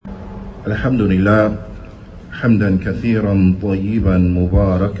الحمد لله حمدا كثيرا طيبا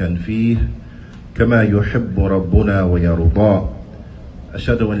مباركا فيه كما يحب ربنا ويرضى.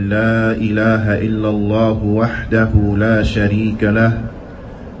 أشهد أن لا إله إلا الله وحده لا شريك له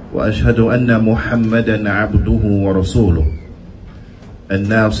وأشهد أن محمدا عبده ورسوله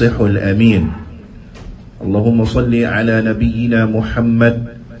الناصح الأمين. اللهم صل على نبينا محمد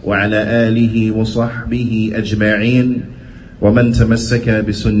وعلى آله وصحبه أجمعين ومن تمسك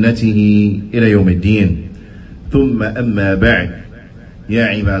بسنته إلى يوم الدين. ثم أما بعد، يا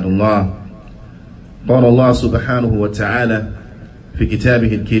عباد الله، قال الله سبحانه وتعالى في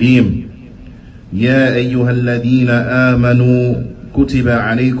كتابه الكريم: يا أيها الذين آمنوا كتب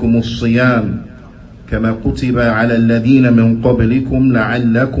عليكم الصيام كما كتب على الذين من قبلكم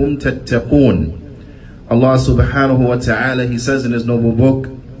لعلكم تتقون. Allah subhanahu wa ta'ala, He says in His noble book,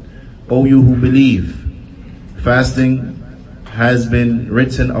 O you who believe, fasting has been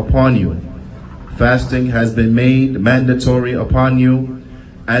written upon you. Fasting has been made mandatory upon you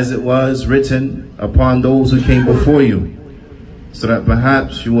as it was written upon those who came before you, so that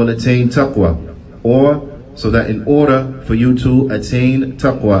perhaps you will attain taqwa, or so that in order for you to attain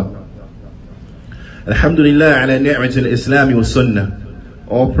taqwa. Alhamdulillah ala ni'mat al-Islam wa sunnah.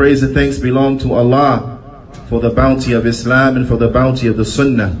 All praise and thanks belong to Allah for the bounty of Islam and for the bounty of the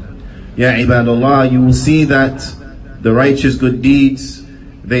sunnah. Ya ibadallah, you will see that the righteous good deeds,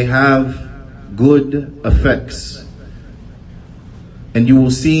 they have good effects. And you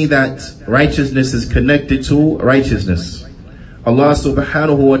will see that righteousness is connected to righteousness. Allah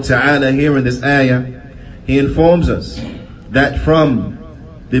subhanahu wa ta'ala here in this ayah, He informs us that from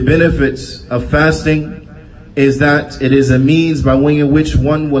the benefits of fasting is that it is a means by way in which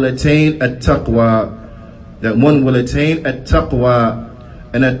one will attain a taqwa. That one will attain a taqwa.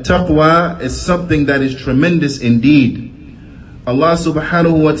 And a taqwa is something that is tremendous indeed. Allah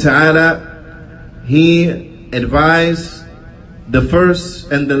subhanahu wa ta'ala, He advised the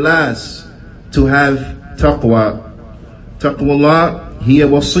first and the last to have taqwa. Taqwallah hiya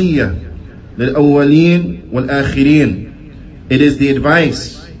wasiyya lil awwaleen wal akhirin. It is the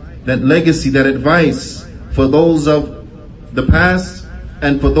advice, that legacy, that advice for those of the past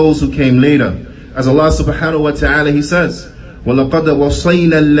and for those who came later. As Allah subhanahu wa ta'ala, He says, وَلَقَدْ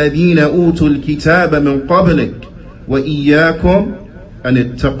وَصَّيْنَا الَّذِينَ أُوتُوا الْكِتَابَ مِنْ قَبْلِكَ وَإِيَّاكُمْ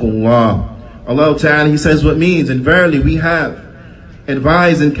أَنِ اتَّقُوا اللَّهَ. Allah ta'ala, He says what means, and verily we have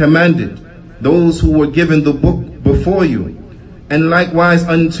advised and commanded those who were given the book before you, and likewise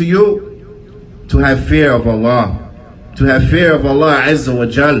unto you, to have fear of Allah. To have fear of Allah Azza wa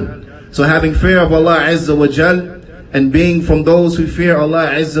Jal. So having fear of Allah Azza wa Jal, and being from those who fear Allah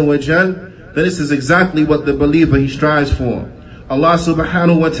Azza wa Jal, then this is exactly what the believer he strives for. Allah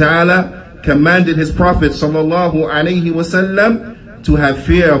subhanahu wa ta'ala commanded His Prophet sallallahu alayhi wa sallam to have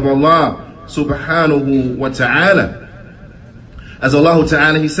fear of Allah subhanahu wa ta'ala. As Allah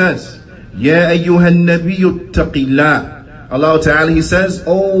ta'ala, He says, Ya ayyuhan nabiyyu taqillah. Allah ta'ala, He says,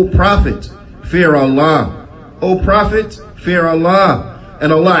 O Prophet, fear Allah. O Prophet, fear Allah.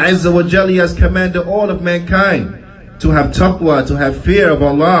 And Allah Azza wa Jalla has commanded all of mankind to have taqwa, to have fear of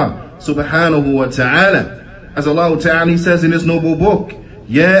Allah subhanahu wa ta'ala. As Allah ta'ala, He says in His noble book,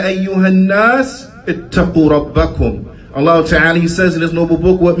 Ya ayyuhan nas ittaqu rabbakum. Allah ta'ala, He says in His noble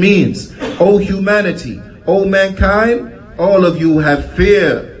book what means, O humanity, O mankind, all of you have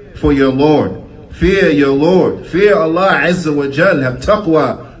fear for your Lord. Fear your Lord. Fear Allah Azza wa Jal. Have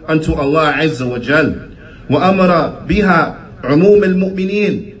taqwa unto Allah Azza wa Jal. وَأَمَرَ بِهَا عُمُومِ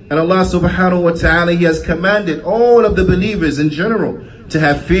الْمُؤْمِنِينَ. And Allah subhanahu wa ta'ala, He has commanded all of the believers in general to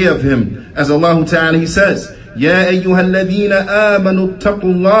have fear of Him. As Allah ta'ala, He says, Ya ayyuha alladhina amanu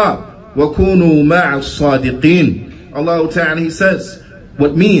attaqullah wa kunu ma'a as-sadiqin. Allah ta'ala, He says,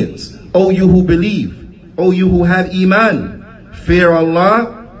 what means, O you who believe, O you who have iman, fear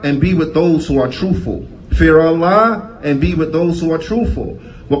Allah and be with those who are truthful. Fear Allah and be with those who are truthful.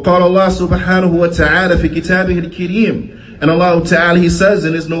 وقال الله سبحانه وتعالى في كتابه الكريم. And Allah ta'ala, He says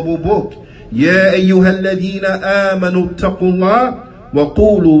in His noble book, Ya ayyuha alladhina amanu attaqullah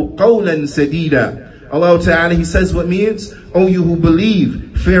وَقُولُوا قَوْلًا سَدِيدًا. Allah Ta'ala, He says what means, O you who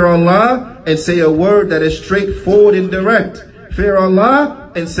believe, fear Allah and say a word that is straightforward and direct. Fear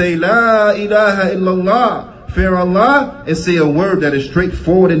Allah and say La ilaha illallah. Fear Allah and say a word that is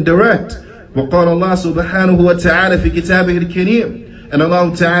straightforward and direct. وَقَالَ اللَّهُ سُبْحَانَهُ وَتَعَالَى فِي كِتَابِهِ الْكَرِيمِ. And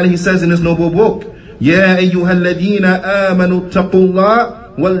Allah Ta'ala, He says in His noble book, يَا أَيُّهَا الَّذِينَ آمَنُوا اتَّقُوا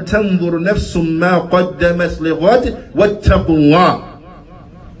اللَّهَ وَلْتَنْظُرْ نَفْسٌ مَا قَدَّمَتْ لِغَدٍ وَاتَّقُوا اللَّهَ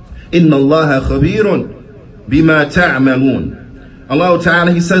إِنَّ اللَّهَ خَبِيرٌ بِمَا تَعْمَلُونَ. Allah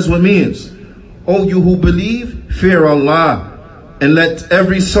Ta'ala, He says what means, O you who believe, fear Allah, and let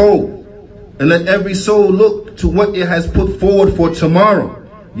every soul and let every soul look to what it has put forward for tomorrow.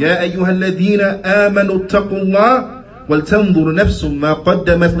 يا أيها الذين آمنوا اتقوا الله وَلْتَنْظُرْ نَفْسٌ مَا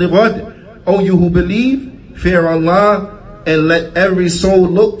قَدَّمَتْ لِغَدٍ. O you who believe, fear Allah, and let every soul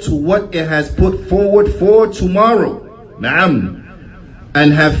look to what it has put forward for tomorrow. Na'am.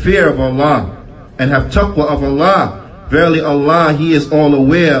 And have fear of Allah, and have taqwa of Allah. Verily Allah, He is all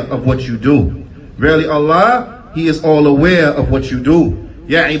aware of what you do. Verily Allah, He is all aware of what you do.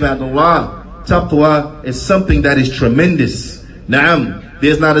 Ya ibadallah, taqwa is something that is tremendous. Na'am.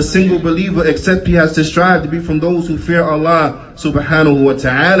 There's not a single believer except he has to strive to be from those who fear Allah subhanahu wa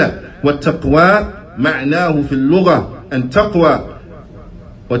ta'ala. وَالتَّقْوَى مَعْنَاهُ فِي اللُّغَةِ. And taqwa,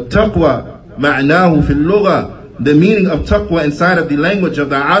 وَالتَّقْوَى مَعْنَاهُ فِي اللُّغَةِ. The meaning of taqwa inside of the language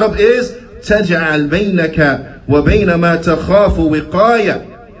of the Arab is تَجْعَلْ بَيْنَكَ وَبَيْنَ مَا تَخَافُ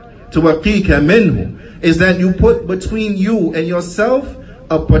وِقَايَةً تُوَقِيكَ مِنْهُ. Is that you put between you and yourself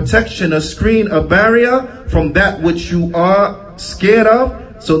a protection, a screen, a barrier from that which you are scared of,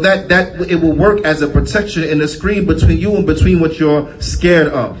 so that it will work as a protection in a screen between you and between what you're scared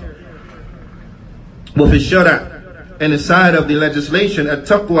of. وفي الشرع, and inside of the legislation,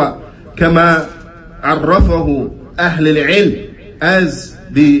 التقوى كما عرفه أهل العلم, as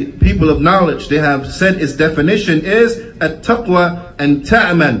the people of knowledge, they have said its definition is التقوى أن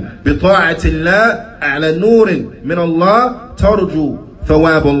تعمل بطاعة الله على نور من الله ترجو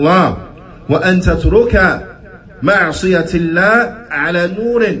ثواب الله وأن تترك معصية الله على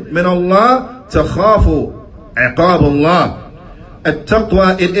نور من الله تخاف عقاب الله.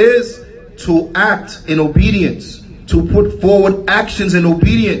 التقوى, it is to act in obedience, to put forward actions in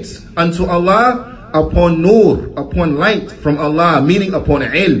obedience unto Allah upon nur, upon light from Allah, meaning upon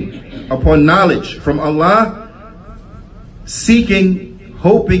ilm, upon knowledge from Allah, seeking,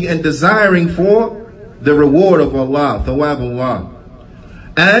 hoping and desiring for the reward of Allah, thawab Allah.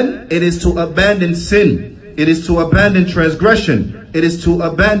 And it is to abandon sin, it is to abandon transgression, it is to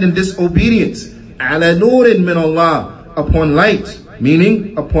abandon disobedience. Ala nurin min Allah, upon light,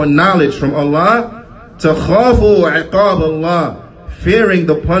 meaning upon knowledge from Allah. Takhafu iqab Allah, fearing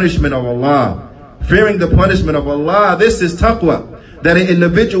the punishment of Allah. Fearing the punishment of Allah. This is taqwa, that an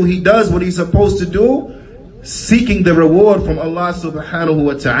individual, he does what he's supposed to do, seeking the reward from Allah subhanahu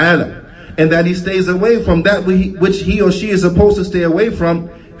wa ta'ala, and that he stays away from that which he or she is supposed to stay away from,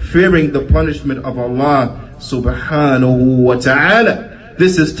 fearing the punishment of Allah subhanahu wa ta'ala.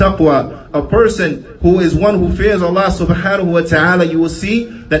 This is taqwa. A person who is one who fears Allah subhanahu wa ta'ala, you will see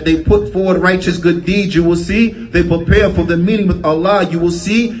that they put forward righteous good deeds. You will see they prepare for the meeting with Allah. You will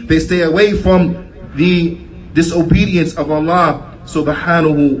see they stay away from the disobedience of Allah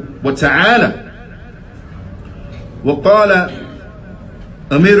subhanahu wa ta'ala. وقال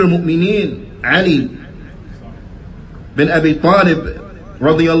أمير المؤمنين علي بن أبي طالب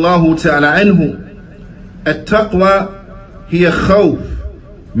رضي الله تعالى عنه: التقوى هي خوف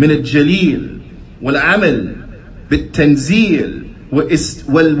من الجليل والعمل بالتنزيل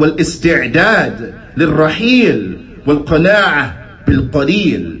والاستعداد للرحيل والقناعة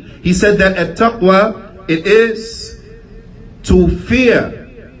بالقليل. He said that at-taqwa, it is to fear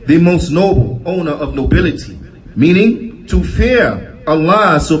the most noble owner of nobility, meaning to fear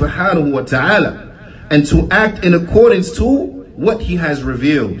Allah subhanahu wa ta'ala, and to act in accordance to what He has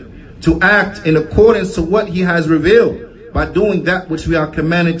revealed. To act in accordance to what He has revealed, by doing that which we are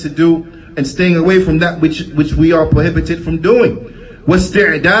commanded to do, and staying away from that which we are prohibited from doing.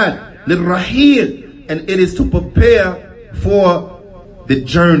 وَاسْتِعْدَادٍ لِلرَّحِيلِ, and it is to prepare for the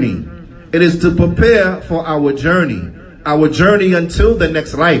journey. It is to prepare for our journey until the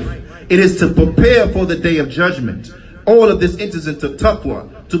next life. It is to prepare for the day of judgment. All of this enters into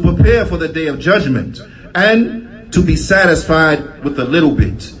taqwa, to prepare for the day of judgment, and to be satisfied with a little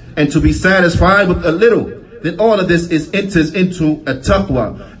bit, and to be satisfied with a little. Then all of this enters into a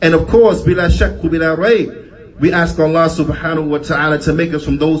taqwa. And of course, bila shakku bila rayb, we ask Allah subhanahu wa ta'ala to make us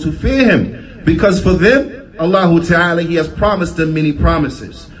from those who fear Him, because for them, Allah ta'ala, He has promised them many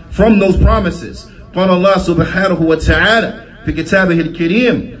promises. From those promises, قال Allah subhanahu wa ta'ala في كتابه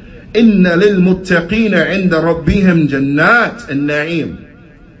الكريم: إن للمتقين عند ربهم جنات النعيم.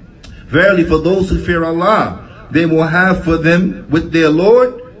 Verily, for those who fear Allah, they will have for them with their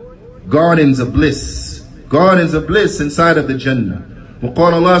Lord gardens of bliss inside of the Jannah.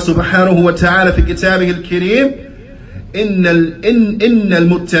 وقال الله سبحانه وتعالى في كتابه الكريم: إن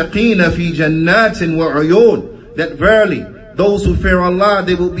المتقين في جنات وعيون. That verily, those who fear Allah,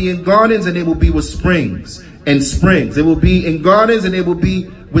 they will be in gardens and they will be with springs. They will be in gardens and they will be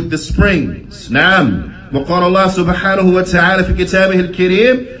with the springs. نعم. وقال الله سبحانه وتعالى في كتابه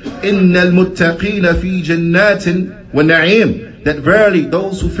الكريم: إن المتقين في جنات ونعيم. that verily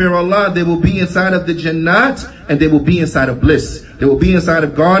those who fear Allah, they will be inside of the Jannat and they will be inside of bliss. They will be inside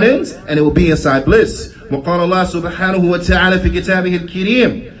of gardens and they will be inside bliss. وقال الله سبحانه وتعالى في كتابه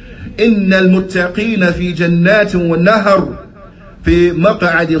الكريم إن المتقين في جنات ونهر في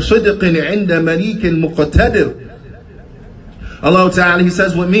مقعد صدق عند مليك مقتدر. Allah Ta'ala, He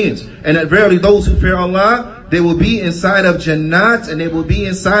says what means. And that verily those who fear Allah, they will be inside of Jannat and they will be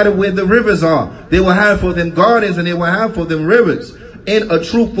inside of where the rivers are. They will have for them gardens and they will have for them rivers. In a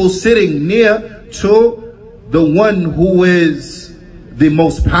truthful sitting near to the one who is the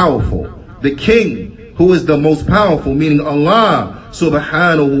most powerful. The King who is the most powerful, meaning Allah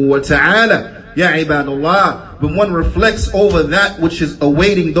Subhanahu wa Ta'ala. Ya ibadallah. When one reflects over that which is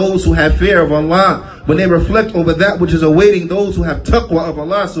awaiting those who have fear of Allah, when they reflect over that which is awaiting those who have taqwa of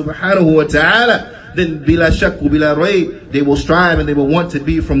Allah Subhanahu wa Ta'ala, then bila shakku bila rayb, they will strive and they will want to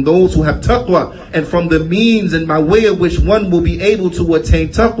be from those who have taqwa. And from the means and by way of which one will be able to attain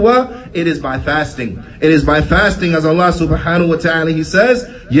taqwa, it is by fasting. It is by fasting, as Allah Subhanahu wa Ta'ala, He says,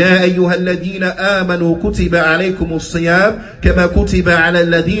 Ya ayyuhalladhina amanu kutiba alaykumus siyam kama kutiba ala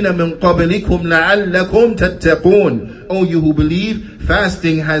alladhina min qablikum la'allakum tattaqun. O you who believe,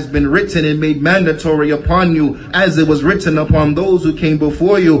 fasting has been written and made mandatory upon you as it was written upon those who came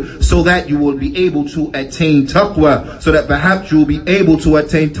before you, so that you will be able to attain taqwa, so that perhaps you will be able to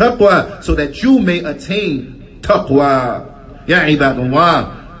attain taqwa, so that you may attain taqwa. Ya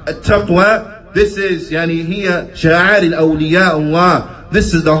ibadullah, taqwa, this is hiya sha'ar al-awliya Allah.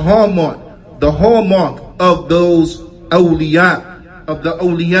 This is the hallmark of those awliya, of the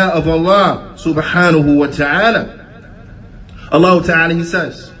awliya of Allah Subhanahu wa Ta'ala. Allah Ta'ala, He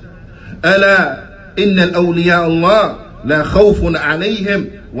says, ألا إن الأولياء الله لا خوف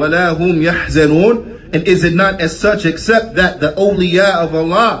عليهم ولا هم يحزنون. And is it not as such except that the awliya of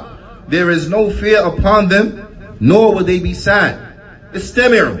Allah, there is no fear upon them, nor will they be sad.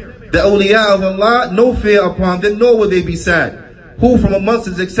 Istami'u. The awliya of Allah, no fear upon them, nor will they be sad. Who from amongst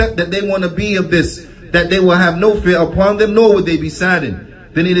us except that they want to be of this, that they will have no fear upon them, nor will they be saddened.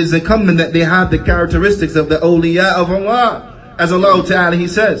 Then it is incumbent that they have the characteristics of the awliya of Allah. As Allah Ta'ala, He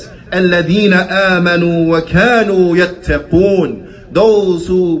says, الَّذِينَ آمَنُوا وَكَانُوا يَتَّقُونَ. Those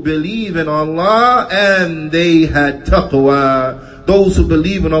who believe in Allah and they had taqwa. Those who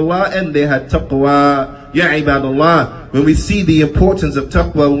believe in Allah and they had taqwa. Ya ibadallah, when we see the importance of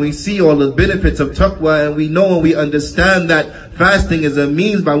taqwa, when we see all the benefits of taqwa, and we know and we understand that fasting is a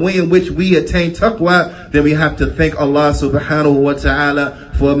means by way in which we attain taqwa, then we have to thank Allah Subhanahu wa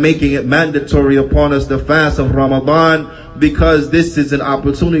Ta'ala for making it mandatory upon us, the fast of Ramadan, because this is an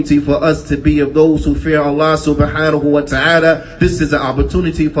opportunity for us to be of those who fear Allah Subhanahu wa Ta'ala. This is an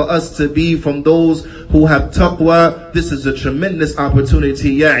opportunity for us to be from those who have taqwa. This is a tremendous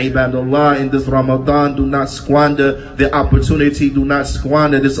opportunity, ya ibadallah, in this Ramadan. Do not squander the opportunity, do not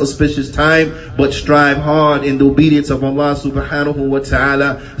squander this auspicious time, but strive hard in the obedience of Allah Subhanahu wa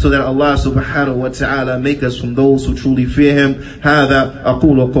Ta'ala, so that Allah Subhanahu wa Ta'ala make us from those who truly fear Him. هذا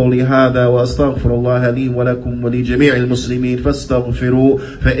أقول قولي هذا وأستغفر الله لي ولكم ولجميع المسلمين فاستغفروا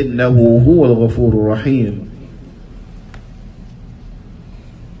فإنه هو الغفور الرحيم.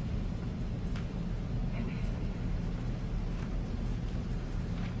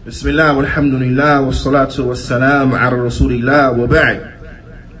 بسم الله والحمد لله والصلاة والسلام على رسول الله وبعد.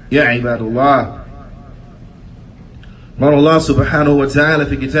 يا عباد الله، قال الله سبحانه وتعالى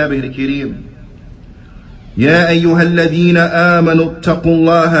في كتابه الكريم: يا أيها الذين آمنوا اتقوا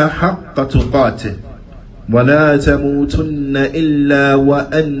الله حق تقاته ولا تموتن إلا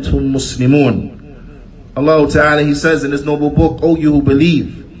وأنتم مسلمون. Allah Ta'ala, He says in His noble book, O you who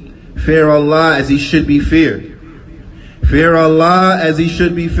believe, fear Allah as He should be feared. Fear Allah as He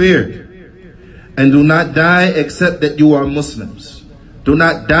should be feared. And do not die except that you are Muslims. Do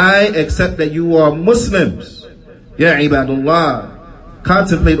not die except that you are Muslims. Ya ibadullah,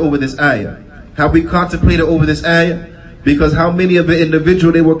 contemplate over this ayah. Have we contemplated over this ayah? Because how many of the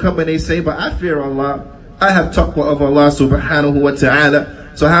individual, they will come and they say, but I fear Allah, I have taqwa of Allah Subhanahu wa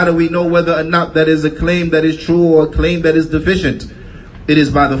Ta'ala. So how do we know whether or not that is a claim that is true or a claim that is deficient? It is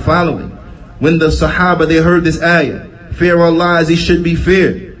by the following. When the Sahaba, they heard this ayah, fear Allah as He should be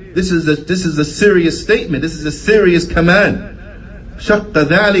feared. This is a serious statement. This is a serious command. شَقَّ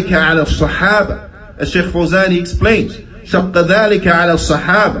ذَلِكَ عَلَى الصَّحَابَةِ. As Shaykh Fawzani explains, شَقَّ ذَلِكَ عَلَى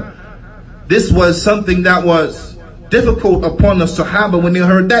الصَّحَابَةِ. This was something that was difficult upon the Sahaba. When they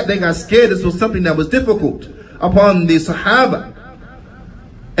heard that, they got scared. This was something that was difficult upon the Sahaba.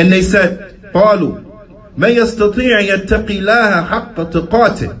 And they said, قَالُوا مَنْ يَسْتَطِيعَ يَتَّقِ اللَّهَ حَقَّ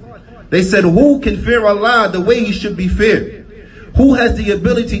تُقَاتِهِ. They said, who can fear Allah the way He should be feared? Who has the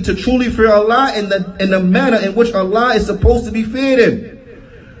ability to truly fear Allah in the manner in which Allah is supposed to be feared in?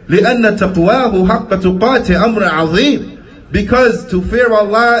 لأن تقواه حق تقاته أمر عظيم. Because to fear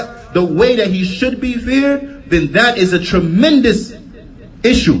Allah the way that He should be feared, then that is a tremendous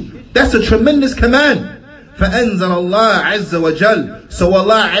issue. That's a tremendous command. فَأَنزَلَ اللَّهُ عَزَّ وَجَلَّ. So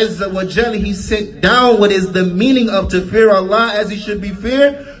Allah Azza wa Jal, He sent down what is the meaning of to fear Allah as He should be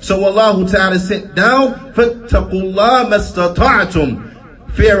feared. So Allah Ta'ala sent down, فَاتَّقُوا اللَّهَ مَا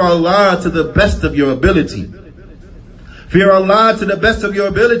اسْتَطَعْتُمْ. Fear Allah to the best of your ability. Fear Allah to the best of your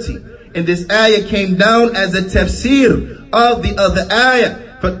ability. And this ayah came down as a tafsir of the other ayah.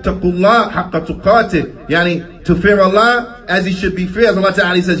 فَاتَّقُوا اللَّهَ حَقَّ تُقَاتِهِ. Yani, to fear Allah as He should be feared. As Allah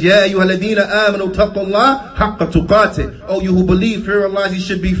Ta'ala says, يَا أَيُّهَا الَّذِينَ آمَنُوا اتَّقُوا اللَّهَ حَقَّ تُقَاتِهِ. Oh, you who believe, fear Allah as He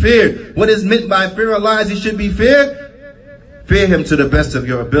should be feared. What is meant by fear Allah as He should be feared? Fear Him to the best of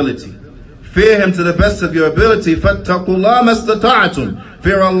your ability. Fear Him to the best of your ability. فَاتَّقُوا اللَّهَ مَا اسْتَطَعْتُمْ.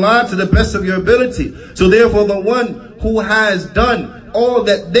 Fear Allah to the best of your ability. So therefore the one who has done all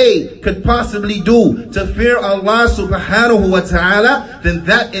that they could possibly do to fear Allah subhanahu wa ta'ala, then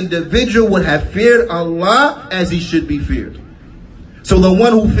that individual would have feared Allah as he should be feared. So the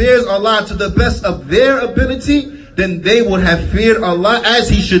one who fears Allah to the best of their ability, then they would have feared Allah as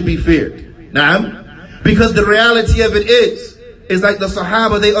He should be feared. Naam? Because the reality of it is like the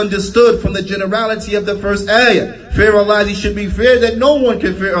Sahaba, they understood from the generality of the first ayah, fear Allah as He should be feared, that no one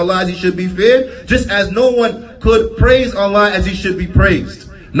can fear Allah as He should be feared, just as no one could praise Allah as He should be praised.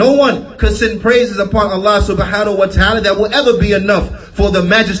 No one could send praises upon Allah subhanahu wa ta'ala that will ever be enough for the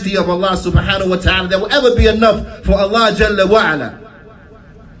majesty of Allah subhanahu wa ta'ala, that will ever be enough for Allah jalla wa ala.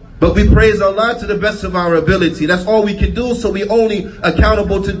 But we praise Allah to the best of our ability. That's all we can do, so we only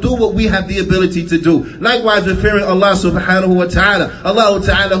accountable to do what we have the ability to do. Likewise, we're fearing Allah subhanahu wa ta'ala. Allah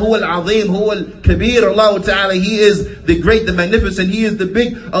ta'ala, huwa al-azim, huwa al-kabir. Allah ta'ala, He is the great, the magnificent. He is the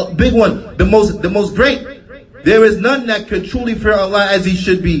big one, the most great. There is none that could truly fear Allah as He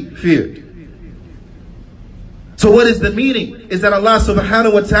should be feared. So what is the meaning? Is that Allah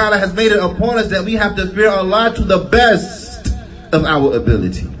subhanahu wa ta'ala has made it upon us that we have to fear Allah to the best of our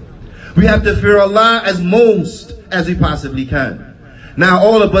ability. We have to fear Allah as most as we possibly can. Now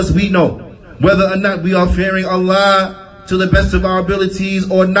all of us, we know whether or not we are fearing Allah to the best of our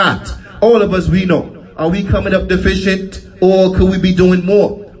abilities or not. All of us, we know. Are we coming up deficient, or could we be doing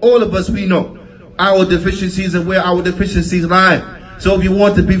more? All of us, we know our deficiencies and where our deficiencies lie. So if you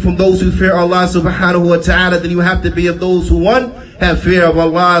want to be from those who fear Allah subhanahu wa ta'ala, then you have to be of those who, one, have fear of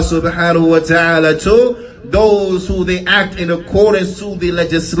Allah subhanahu wa ta'ala. Two, those who they act in accordance to the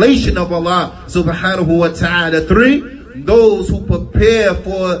legislation of Allah subhanahu wa ta'ala. Three, those who prepare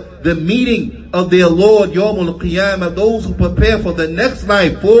for the meeting of their Lord Yawmul Qiyamah, those who prepare for the next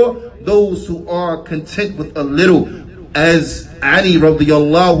life. Four, those who are content with a little. As Ali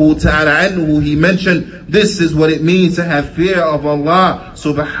radiyallahu ta'ala anhu, he mentioned, this is what it means to have fear of Allah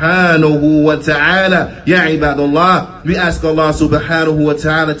subhanahu wa ta'ala. Ya ibadallah, we ask Allah subhanahu wa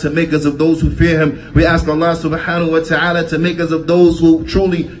ta'ala to make us of those who fear Him. We ask Allah subhanahu wa ta'ala to make us of those who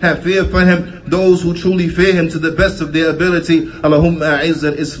truly have fear for Him, those who truly fear Him to the best of their ability. Allahumma a'izz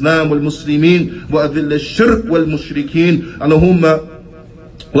al-Islam wal-Muslimin wa adhill al-shirk wal-mushrikeen. Allahumma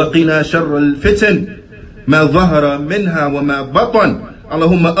waqina sharr al-fitan ما ظهر منها وما بطن.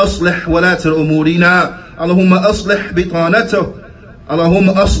 اللهم أصلح ولاة أمورنا. اللهم أصلح بطانته. اللهم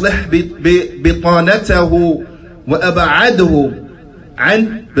أصلح بطانته وأبعده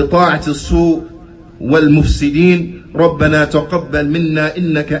عن بطاعة السوء والمفسدين. ربنا تقبل منا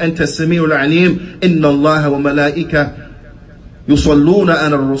إنك أنت السميع العليم. إن الله وملائكته يصلون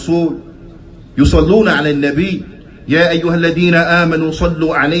على الرسول يصلون على النبي. يا أيها الذين آمنوا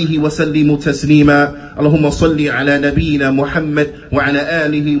صلوا عليه وسلموا تسليما. اللهم صل على نبينا محمد وعلى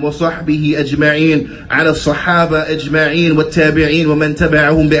آله وصحبه أجمعين، على الصحابة أجمعين والتابعين ومن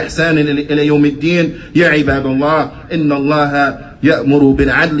تبعهم بإحسان إلى يوم الدين. يا عباد الله، إن الله يأمر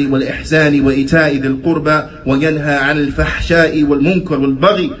بالعدل والإحسان وإيتاء ذي القربى وينهى عن الفحشاء والمنكر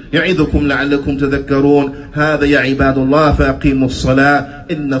والبغي يعظكم لعلكم تذكرون. هذا يا عباد الله، فأقيموا الصلاة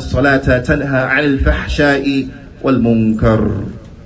إن الصلاة تنهى عن الفحشاء والمنكر.